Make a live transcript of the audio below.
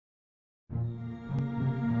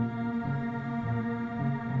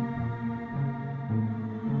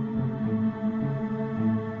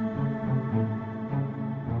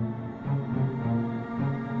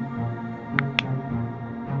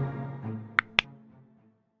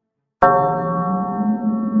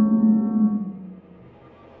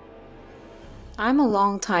I'm a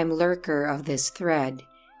long-time lurker of this thread,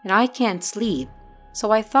 and I can't sleep,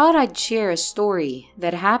 so I thought I'd share a story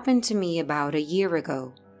that happened to me about a year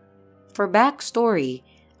ago. For backstory,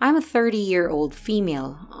 I'm a 30-year-old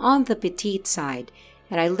female on the petite side,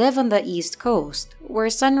 and I live on the East Coast, where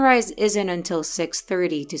sunrise isn't until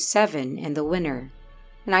 6:30 to 7 in the winter.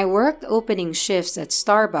 And I worked opening shifts at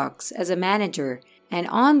Starbucks as a manager, and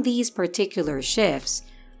on these particular shifts,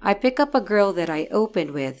 I pick up a girl that I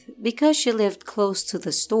opened with because she lived close to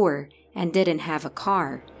the store and didn't have a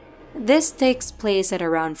car. This takes place at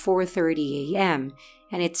around 4:30 a.m.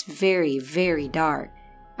 and it's very, very dark.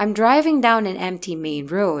 I'm driving down an empty main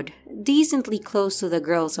road, decently close to the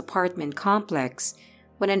girl's apartment complex,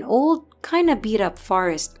 when an old, kinda beat-up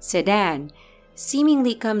Forest sedan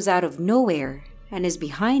seemingly comes out of nowhere and is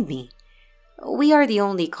behind me. We are the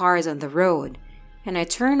only cars on the road, and I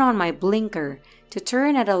turn on my blinker to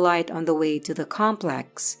turn at a light on the way to the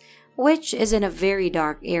complex, which is in a very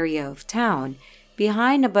dark area of town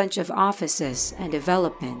behind a bunch of offices and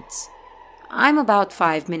developments. I'm about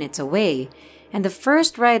 5 minutes away, and the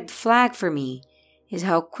first red flag for me is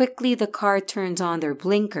how quickly the car turns on their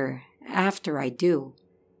blinker after I do.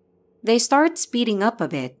 They start speeding up a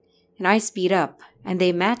bit, and I speed up, and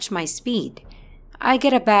they match my speed. I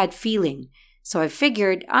get a bad feeling, so I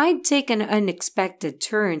figured I'd take an unexpected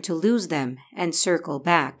turn to lose them and circle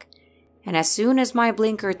back. And as soon as my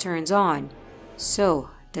blinker turns on, so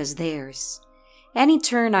does theirs. Any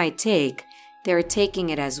turn I take, they're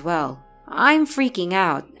taking it as well. I'm freaking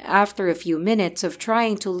out after a few minutes of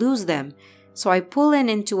trying to lose them, so I pull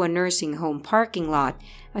into a nursing home parking lot,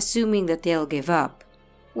 assuming that they'll give up.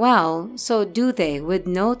 Well, so do they with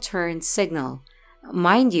no turn signal.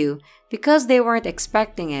 Mind you, because they weren't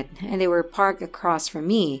expecting it and they were parked across from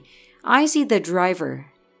me, I see the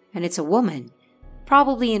driver, and it's a woman,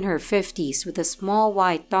 probably in her 50s with a small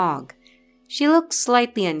white dog. She looks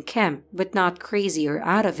slightly unkempt but not crazy or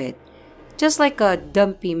out of it, just like a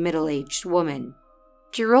dumpy middle-aged woman.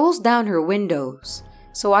 She rolls down her windows,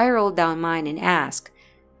 so I roll down mine and ask,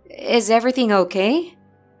 "Is everything okay?"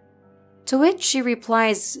 To which she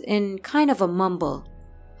replies in kind of a mumble,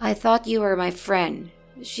 "I thought you were my friend.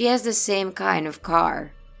 She has the same kind of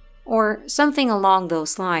car." Or something along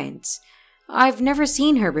those lines. I've never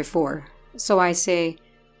seen her before, so I say,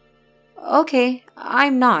 "Okay,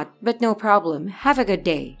 I'm not, but no problem. Have a good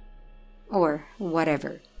day." Or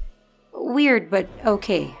whatever. Weird, but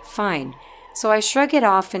okay, fine. So I shrug it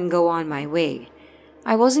off and go on my way.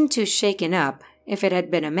 I wasn't too shaken up. If it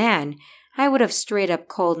had been a man, I would have straight up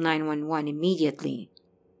called 911 immediately.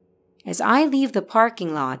 As I leave the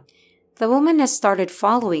parking lot, the woman has started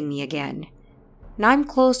following me again. And I'm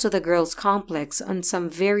close to the girls' complex on some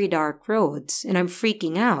very dark roads, and I'm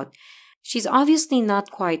freaking out. She's obviously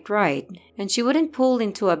not quite right, and she wouldn't pull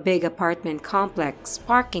into a big apartment complex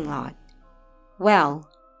parking lot. Well,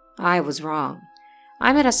 I was wrong.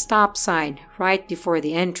 I'm at a stop sign right before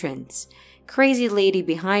the entrance, crazy lady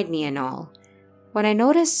behind me and all, when I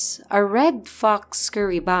notice a red fox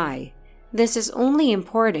scurry by. This is only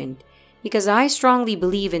important because I strongly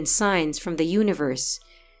believe in signs from the universe,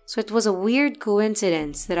 so it was a weird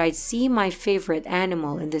coincidence that I'd see my favorite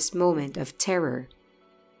animal in this moment of terror.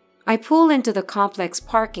 I pull into the complex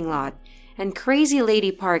parking lot, and crazy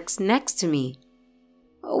lady parks next to me.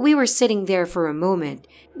 We were sitting there for a moment,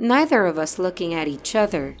 neither of us looking at each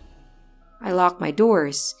other. I lock my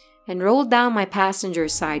doors and roll down my passenger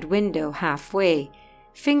side window halfway,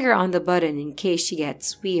 finger on the button in case she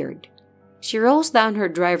gets weird. She rolls down her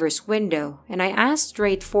driver's window, and I ask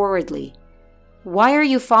straightforwardly, "Why are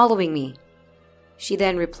you following me?" She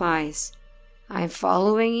then replies, "I'm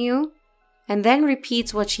following you?" and then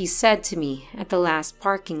repeats what she said to me at the last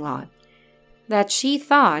parking lot, that she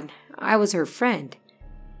thought I was her friend.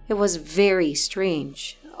 It was very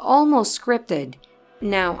strange, almost scripted.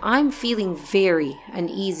 Now I'm feeling very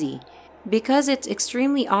uneasy because it's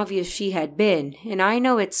extremely obvious she had been, and I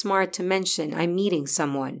know it's smart to mention I'm meeting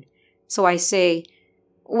someone. So I say,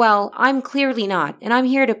 "Well, I'm clearly not, and I'm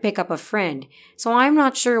here to pick up a friend, so I'm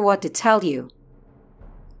not sure what to tell you."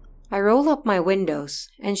 I roll up my windows,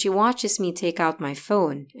 and she watches me take out my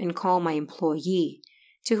phone and call my employee,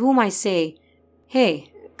 to whom I say,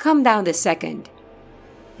 "Hey, come down this second."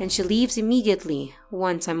 And she leaves immediately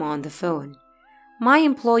once I'm on the phone. My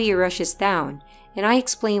employee rushes down, and I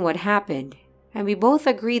explain what happened, and we both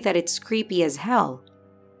agree that it's creepy as hell.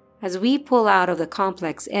 As we pull out of the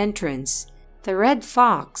complex entrance, the red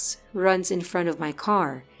fox runs in front of my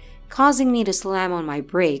car, causing me to slam on my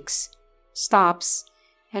brakes, stops,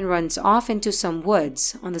 and runs off into some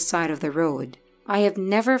woods on the side of the road. I have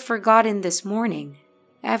never forgotten this morning,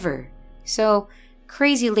 ever. So,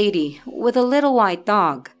 crazy lady with a little white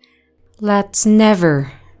dog. Let's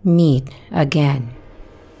never meet again.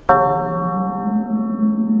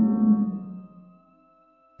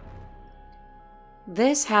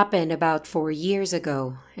 This happened about 4 years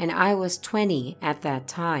ago, and I was 20 at that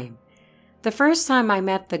time. The first time I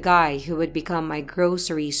met the guy who would become my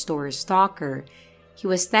grocery store stalker, he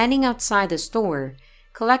was standing outside the store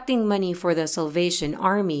collecting money for the Salvation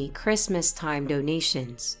Army Christmas time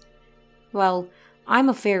donations. Well, I'm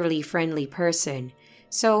a fairly friendly person,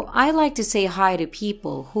 so I like to say hi to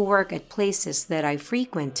people who work at places that I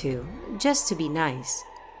frequent to, just to be nice.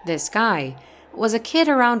 This guy was a kid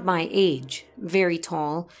around my age, very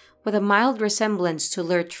tall, with a mild resemblance to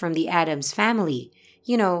Lurch from the Addams Family.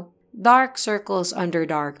 You know, dark circles under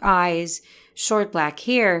dark eyes, short black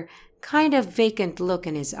hair, kind of vacant look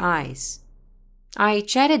in his eyes. I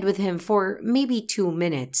chatted with him for maybe 2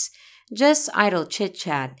 minutes, just idle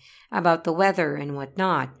chit-chat about the weather and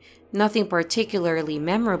whatnot, nothing particularly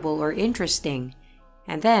memorable or interesting,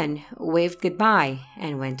 and then waved goodbye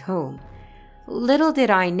and went home. Little did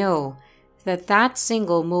I know that that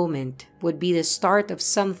single moment would be the start of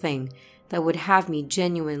something that would have me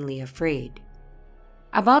genuinely afraid.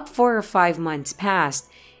 About 4 or 5 months passed,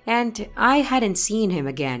 and I hadn't seen him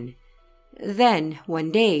again. Then, one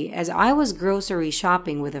day, as I was grocery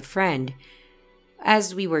shopping with a friend,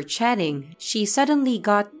 as we were chatting, she suddenly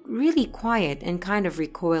got really quiet and kind of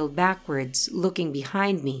recoiled backwards, looking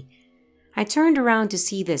behind me. I turned around to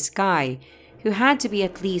see this guy, who had to be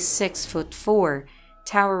at least 6'4",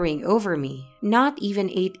 towering over me, not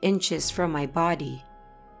even 8 inches from my body.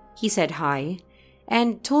 He said hi,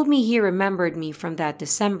 and told me he remembered me from that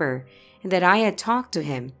December and that I had talked to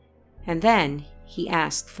him, and then he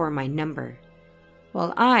asked for my number.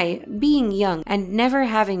 Well, I, being young and never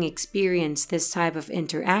having experienced this type of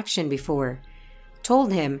interaction before,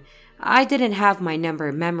 told him I didn't have my number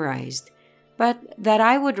memorized, but that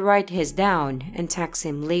I would write his down and text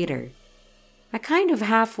him later. I kind of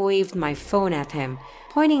half waved my phone at him,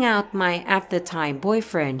 pointing out my at-the-time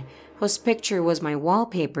boyfriend, whose picture was my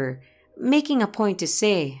wallpaper, making a point to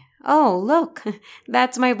say, "Oh, look,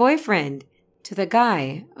 that's my boyfriend," to the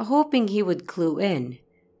guy, hoping he would clue in.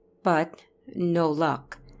 But no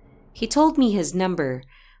luck. He told me his number,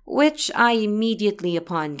 which I immediately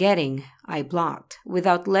upon getting, I blocked,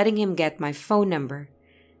 without letting him get my phone number.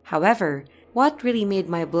 However, what really made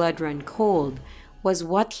my blood run cold was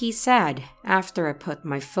what he said after I put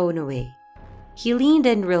my phone away. He leaned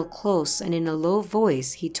in real close and in a low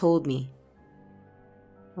voice he told me,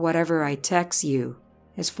 "Whatever I text you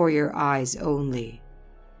is for your eyes only."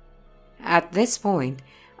 At this point,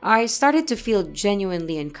 I started to feel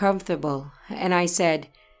genuinely uncomfortable, and I said,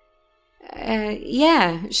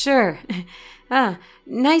 "Yeah, sure.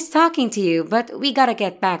 Nice talking to you, but we gotta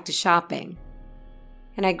get back to shopping."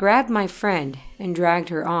 And I grabbed my friend and dragged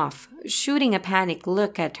her off, shooting a panicked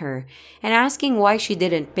look at her and asking why she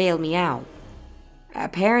didn't bail me out.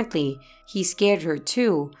 Apparently, he scared her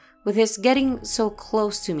too, with his getting so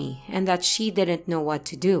close to me and that she didn't know what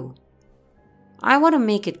to do. I want to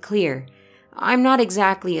make it clear, I'm not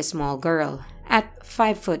exactly a small girl. At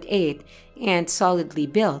 5'8" and solidly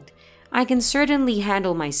built, I can certainly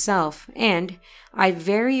handle myself, and I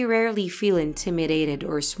very rarely feel intimidated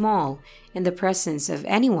or small in the presence of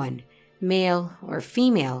anyone, male or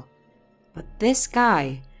female. But this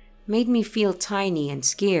guy made me feel tiny and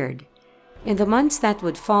scared. In the months that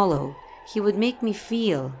would follow, he would make me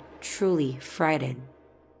feel truly frightened.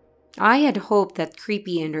 I had hoped that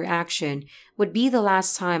creepy interaction would be the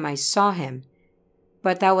last time I saw him,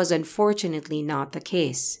 but that was unfortunately not the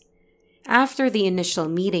case. After the initial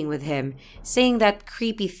meeting with him, saying that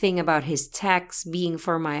creepy thing about his texts being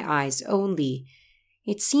for my eyes only,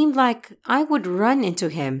 it seemed like I would run into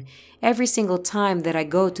him every single time that I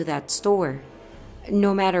go to that store.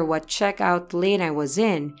 No matter what checkout lane I was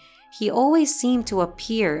in, he always seemed to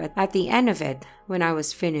appear at the end of it when I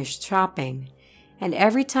was finished shopping. And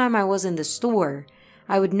every time I was in the store,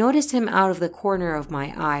 I would notice him out of the corner of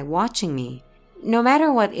my eye watching me, no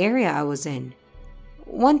matter what area I was in.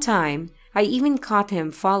 One time, I even caught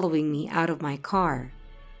him following me out of my car.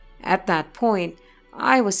 At that point,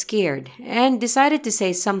 I was scared and decided to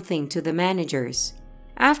say something to the managers.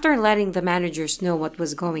 After letting the managers know what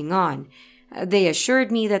was going on, they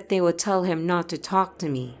assured me that they would tell him not to talk to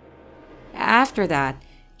me. After that,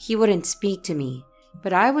 he wouldn't speak to me,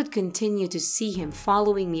 but I would continue to see him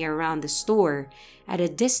following me around the store at a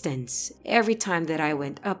distance every time that I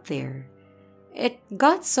went up there. It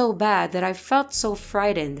got so bad that I felt so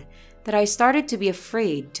frightened that I started to be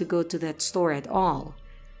afraid to go to that store at all.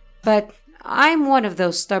 But I'm one of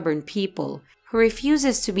those stubborn people who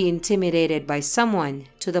refuses to be intimidated by someone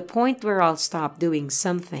to the point where I'll stop doing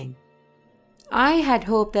something. I had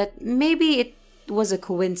hoped that maybe it was a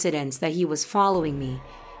coincidence that he was following me.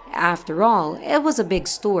 After all, it was a big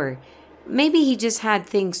store. Maybe he just had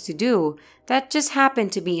things to do that just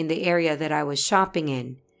happened to be in the area that I was shopping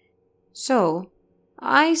in. So,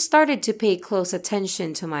 I started to pay close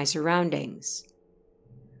attention to my surroundings.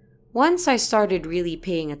 Once I started really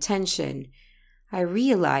paying attention, I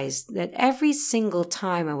realized that every single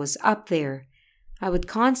time I was up there, I would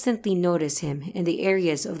constantly notice him in the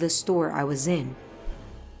areas of the store I was in.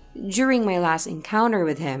 During my last encounter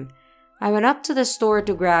with him, I went up to the store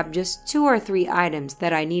to grab just 2 or 3 items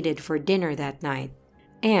that I needed for dinner that night,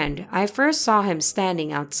 and I first saw him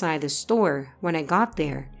standing outside the store when I got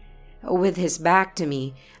there. With his back to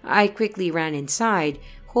me, I quickly ran inside,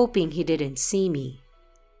 hoping he didn't see me.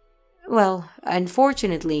 Well,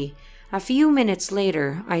 unfortunately, a few minutes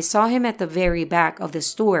later, I saw him at the very back of the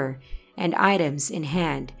store and items in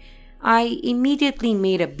hand. I immediately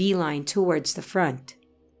made a beeline towards the front.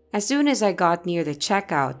 As soon as I got near the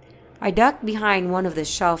checkout, I ducked behind one of the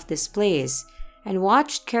shelf displays and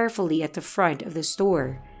watched carefully at the front of the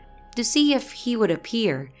store to see if he would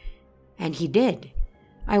appear, and he did.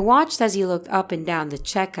 I watched as he looked up and down the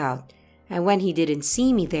checkout, and when he didn't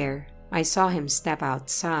see me there, I saw him step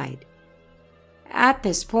outside. At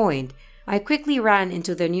this point, I quickly ran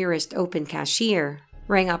into the nearest open cashier,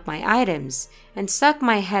 rang up my items, and stuck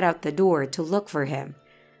my head out the door to look for him.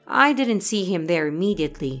 I didn't see him there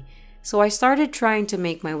immediately, so I started trying to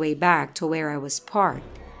make my way back to where I was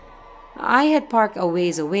parked. I had parked a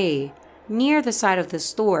ways away, near the side of the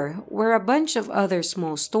store where a bunch of other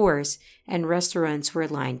small stores and restaurants were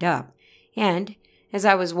lined up, and as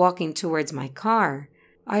I was walking towards my car,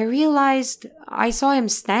 I realized I saw him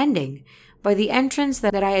standing by the entrance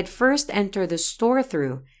that I had first entered the store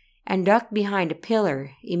through and ducked behind a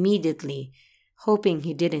pillar immediately, hoping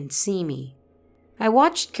he didn't see me. I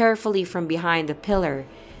watched carefully from behind the pillar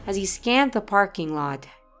as he scanned the parking lot,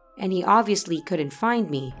 and he obviously couldn't find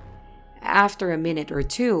me. After a minute or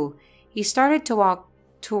two, he started to walk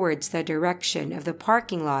towards the direction of the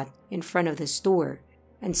parking lot in front of the store,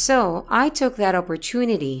 and so I took that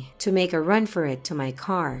opportunity to make a run for it to my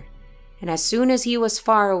car. And as soon as he was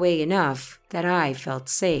far away enough that I felt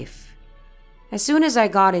safe. As soon as I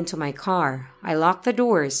got into my car, I locked the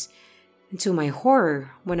doors, and to my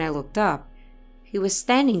horror, when I looked up, he was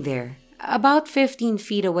standing there, about 15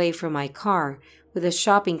 feet away from my car with a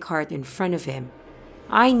shopping cart in front of him.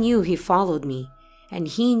 I knew he followed me, and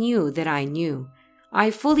he knew that I knew.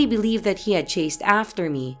 I fully believed that he had chased after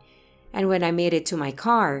me, and when I made it to my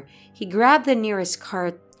car, he grabbed the nearest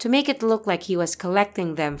cart to make it look like he was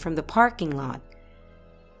collecting them from the parking lot.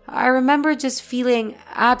 I remember just feeling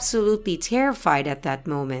absolutely terrified at that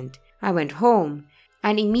moment. I went home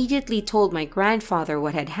and immediately told my grandfather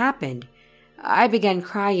what had happened. I began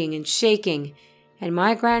crying and shaking, and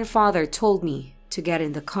my grandfather told me to get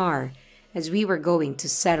in the car as we were going to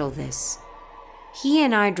settle this. He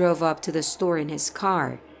and I drove up to the store in his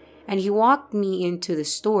car, and he walked me into the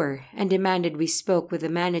store and demanded we spoke with the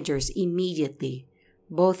managers immediately,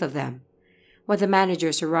 both of them. When the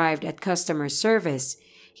managers arrived at customer service,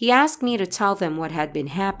 he asked me to tell them what had been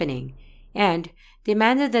happening and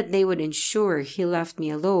demanded that they would ensure he left me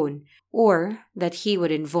alone or that he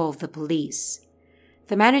would involve the police.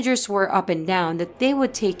 The managers swore up and down that they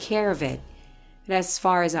would take care of it. And as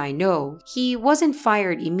far as I know, he wasn't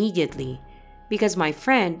fired immediately because my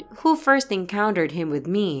friend, who first encountered him with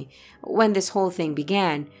me when this whole thing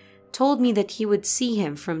began, told me that he would see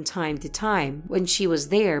him from time to time when she was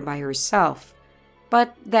there by herself,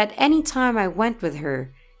 but that any time I went with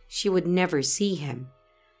her, she would never see him.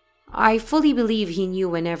 I fully believe he knew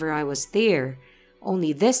whenever I was there,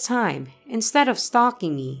 only this time, instead of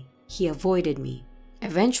stalking me, he avoided me.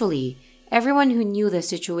 Eventually, everyone who knew the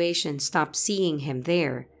situation stopped seeing him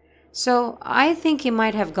there, so I think he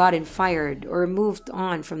might have gotten fired or moved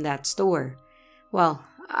on from that store. Well,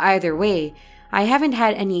 either way, I haven't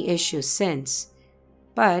had any issues since,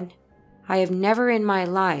 but I have never in my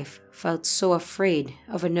life felt so afraid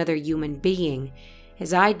of another human being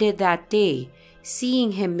as I did that day,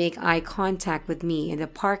 seeing him make eye contact with me in the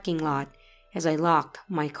parking lot as I locked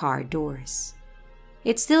my car doors.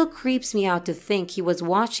 It still creeps me out to think he was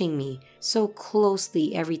watching me so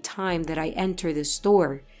closely every time that I enter the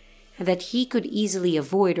store, and that he could easily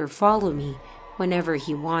avoid or follow me whenever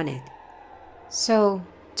he wanted. So,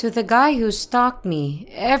 to the guy who stalked me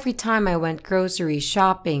every time I went grocery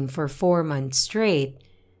shopping for 4 months straight,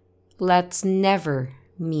 let's never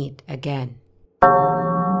meet again.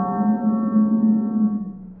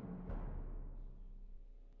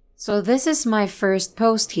 So this is my first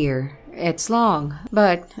post here. It's long,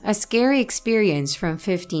 but a scary experience from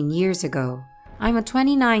 15 years ago. I'm a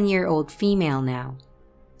 29-year-old female now.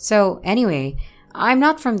 So anyway, I'm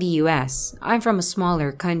not from the US. I'm from a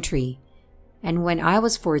smaller country. And when I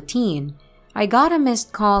was 14, I got a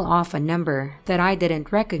missed call off a number that I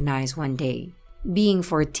didn't recognize one day. Being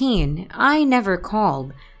 14, I never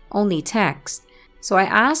called, only text. So I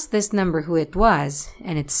asked this number who it was,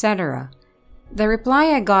 and etc. The reply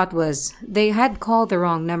I got was they had called the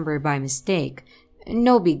wrong number by mistake.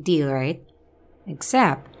 No big deal, right?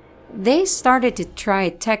 Except, they started to try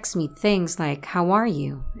to text me things like, "How are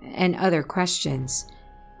you?" and other questions.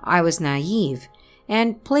 I was naive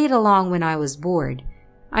and played along when I was bored.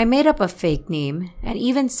 I made up a fake name and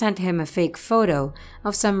even sent him a fake photo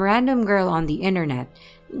of some random girl on the internet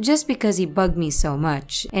just because he bugged me so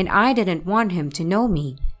much and I didn't want him to know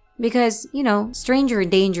me because, stranger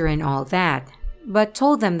danger and all that, but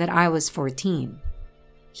told them that I was 14.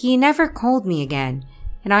 He never called me again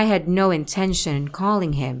and I had no intention in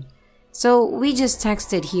calling him, so we just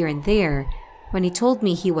texted here and there when he told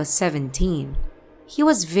me he was 17. He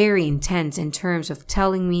was very intense in terms of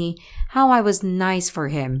telling me how I was nice for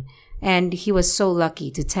him and he was so lucky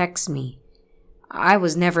to text me. I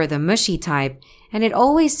was never the mushy type and it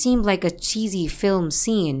always seemed like a cheesy film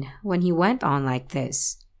scene when he went on like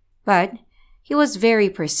this. But he was very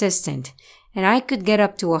persistent and I could get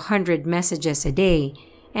up to 100 messages a day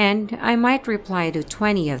and I might reply to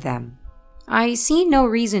 20 of them. I see no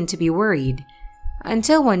reason to be worried.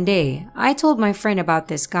 Until one day, I told my friend about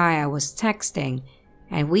this guy I was texting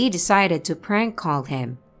and we decided to prank call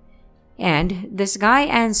him. And this guy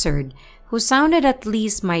answered, who sounded at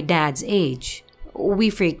least my dad's age. We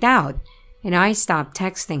freaked out and I stopped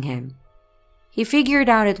texting him. He figured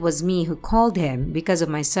out it was me who called him because of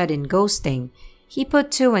my sudden ghosting. He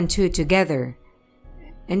put 2 and 2 together.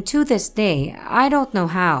 And to this day, I don't know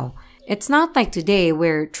how. It's not like today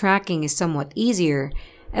where tracking is somewhat easier,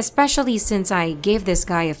 especially since I gave this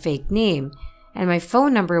guy a fake name and my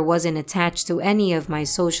phone number wasn't attached to any of my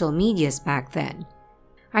social medias back then.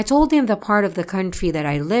 I told him the part of the country that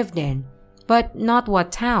I lived in, but not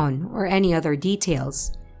what town or any other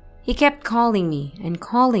details. He kept calling me,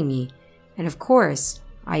 and of course,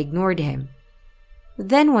 I ignored him.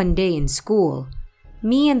 Then one day in school,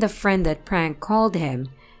 me and the friend that prank called him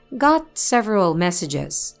got several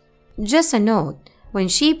messages. Just a note, when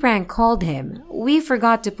she prank called him, we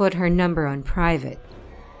forgot to put her number on private.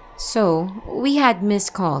 So, we had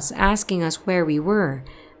missed calls asking us where we were,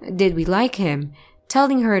 did we like him,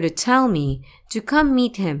 telling her to tell me to come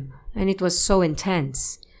meet him, and it was so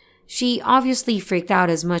intense. She obviously freaked out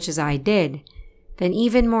as much as I did, then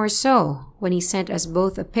even more so when he sent us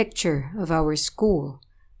both a picture of our school.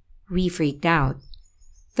 We freaked out.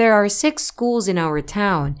 There are 6 schools in our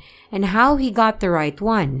town, and how he got the right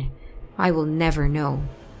one, I will never know.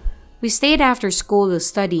 We stayed after school to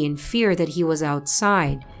study in fear that he was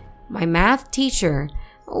outside. My math teacher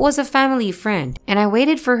was a family friend, and I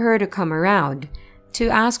waited for her to come around to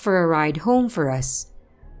ask for a ride home for us.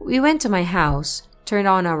 We went to my house, turned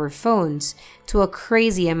on our phones to a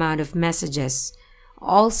crazy amount of messages,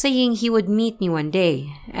 all saying he would meet me one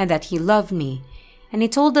day and that he loved me, and he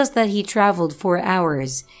told us that he traveled 4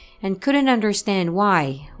 hours and couldn't understand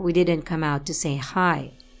why we didn't come out to say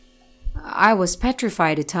hi. I was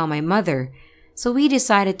petrified to tell my mother, so we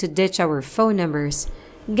decided to ditch our phone numbers,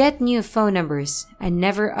 get new phone numbers, and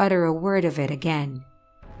never utter a word of it again.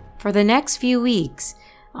 For the next few weeks,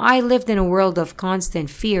 I lived in a world of constant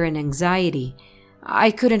fear and anxiety.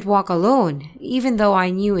 I couldn't walk alone, even though I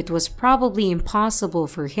knew it was probably impossible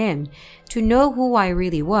for him to know who I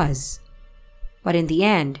really was. But in the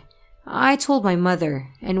end, I told my mother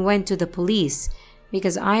and went to the police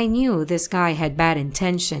because I knew this guy had bad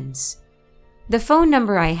intentions. The phone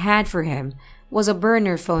number I had for him was a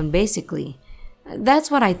burner phone basically. That's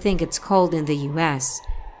what I think it's called in the US.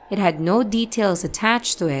 It had no details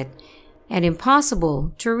attached to it and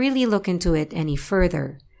impossible to really look into it any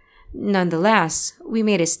further. Nonetheless, we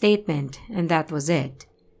made a statement and that was it.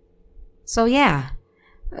 So yeah,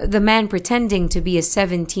 the man pretending to be a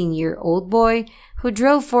 17-year-old boy who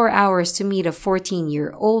drove 4 hours to meet a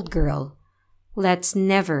 14-year-old girl. Let's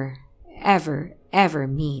never, ever, ever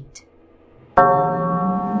meet.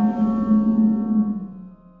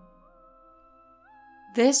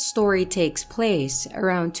 This story takes place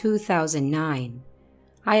around 2009.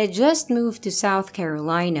 I had just moved to South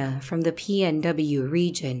Carolina from the PNW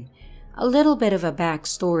region. A little bit of a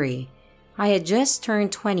backstory. I had just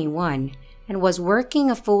turned 21 and was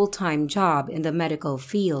working a full-time job in the medical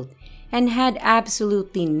field and had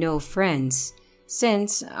absolutely no friends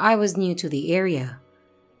since I was new to the area.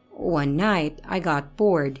 One night, I got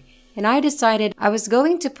bored, and I decided I was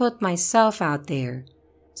going to put myself out there.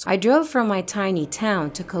 So I drove from my tiny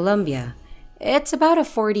town to Columbia. It's about a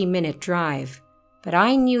 40-minute drive, but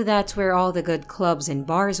I knew that's where all the good clubs and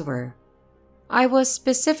bars were. I was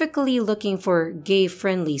specifically looking for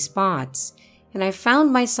gay-friendly spots, and I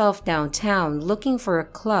found myself downtown looking for a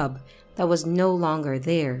club that was no longer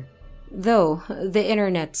there, though the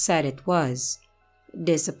internet said it was.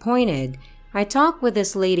 Disappointed, I talked with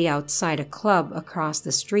this lady outside a club across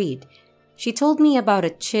the street. She told me about a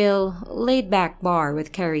chill, laid-back bar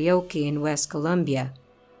with karaoke in West Columbia.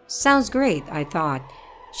 Sounds great, I thought.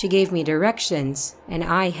 She gave me directions, and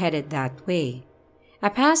I headed that way. I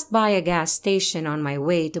passed by a gas station on my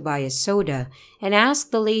way to buy a soda and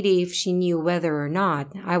asked the lady if she knew whether or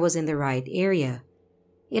not I was in the right area.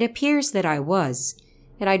 It appears that I was,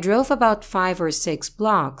 and I drove about 5 or 6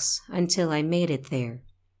 blocks until I made it there.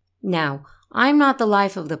 Now, I'm not the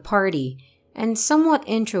life of the party and somewhat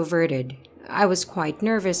introverted. I was quite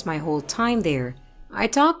nervous my whole time there. I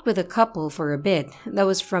talked with a couple for a bit that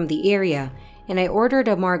was from the area, and I ordered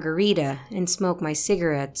a margarita and smoked my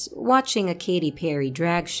cigarettes watching a Katy Perry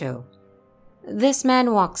drag show. This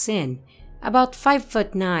man walks in, about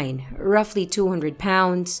 5'9", roughly 200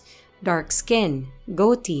 pounds, dark skin,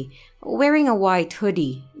 goatee, wearing a white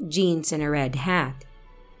hoodie, jeans and a red hat.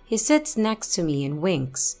 He sits next to me and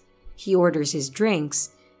winks. He orders his drinks,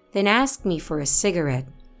 then asks me for a cigarette.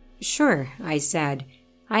 Sure, I said.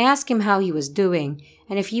 I asked him how he was doing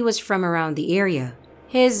and if he was from around the area.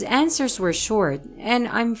 His answers were short, and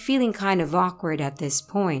I'm feeling kind of awkward at this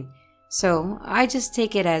point, so I just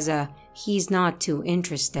take it as a he's not too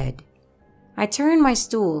interested. I turn my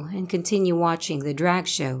stool and continue watching the drag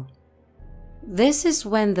show. This is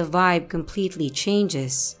when the vibe completely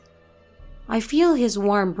changes. I feel his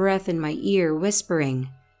warm breath in my ear whispering,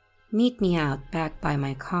 "Meet me out back by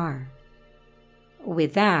my car."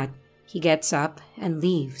 With that, he gets up and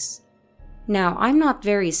leaves. Now, I'm not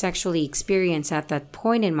very sexually experienced at that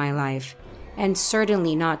point in my life, and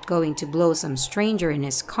certainly not going to blow some stranger in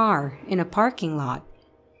his car in a parking lot.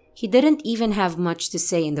 He didn't even have much to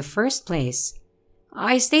say in the first place.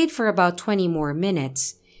 I stayed for about 20 more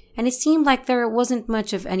minutes, and it seemed like there wasn't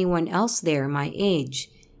much of anyone else there my age,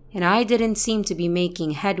 and I didn't seem to be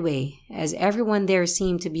making headway as everyone there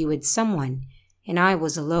seemed to be with someone, and I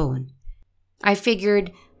was alone. I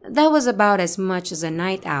figured that was about as much as a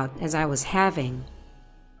night out as I was having.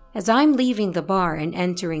 As I'm leaving the bar and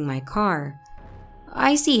entering my car,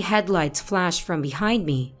 I see headlights flash from behind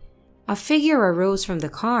me. A figure arose from the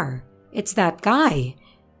car. It's that guy.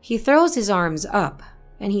 He throws his arms up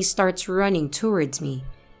and he starts running towards me.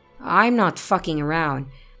 I'm not fucking around.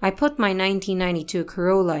 I put my 1992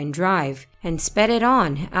 Corolla in drive and sped it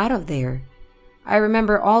on out of there. I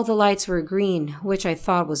remember all the lights were green, which I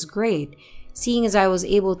thought was great, seeing as I was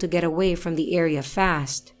able to get away from the area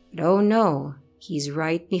fast. But oh no, he's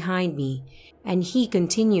right behind me, and he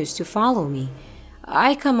continues to follow me.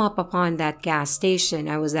 I come up upon that gas station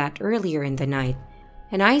I was at earlier in the night,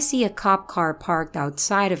 and I see a cop car parked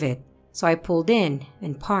outside of it, so I pulled in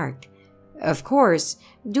and parked. Of course,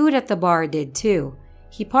 dude at the bar did too.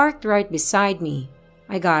 He parked right beside me.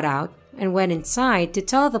 I got out and went inside to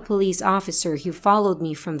tell the police officer who followed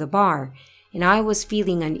me from the bar, and I was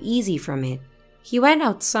feeling uneasy from it. He went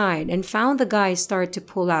outside and found the guy start to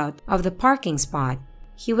pull out of the parking spot.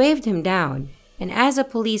 He waved him down, and as a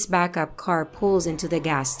police backup car pulls into the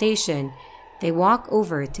gas station, they walk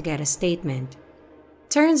over to get a statement.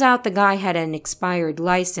 Turns out the guy had an expired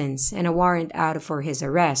license and a warrant out for his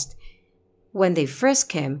arrest. When they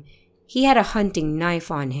frisked him, he had a hunting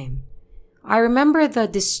knife on him. I remember the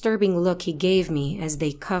disturbing look he gave me as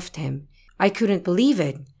they cuffed him. I couldn't believe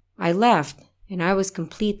it. I left, and I was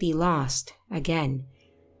completely lost again.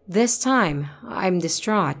 This time, I'm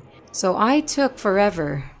distraught, so I took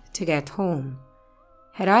forever to get home.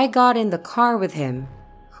 Had I got in the car with him,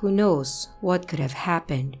 who knows what could have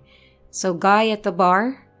happened. So guy at the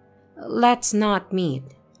bar, let's not meet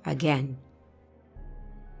again.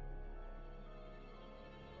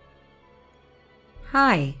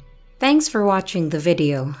 Hi, thanks for watching the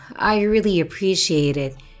video. I really appreciate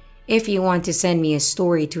it. If you want to send me a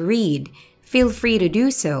story to read, feel free to do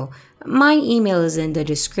so. My email is in the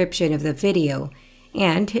description of the video.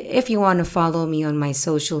 And if you want to follow me on my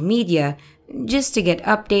social media, just to get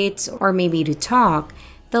updates or maybe to talk,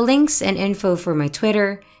 the links and info for my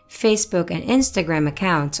Twitter, Facebook, and Instagram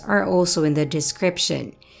accounts are also in the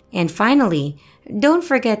description. And finally, don't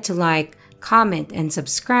forget to like, comment, and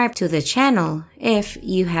subscribe to the channel if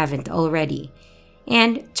you haven't already.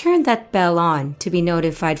 And turn that bell on to be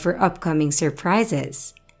notified for upcoming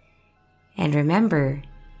surprises. And remember,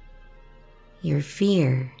 Your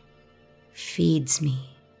fear feeds me.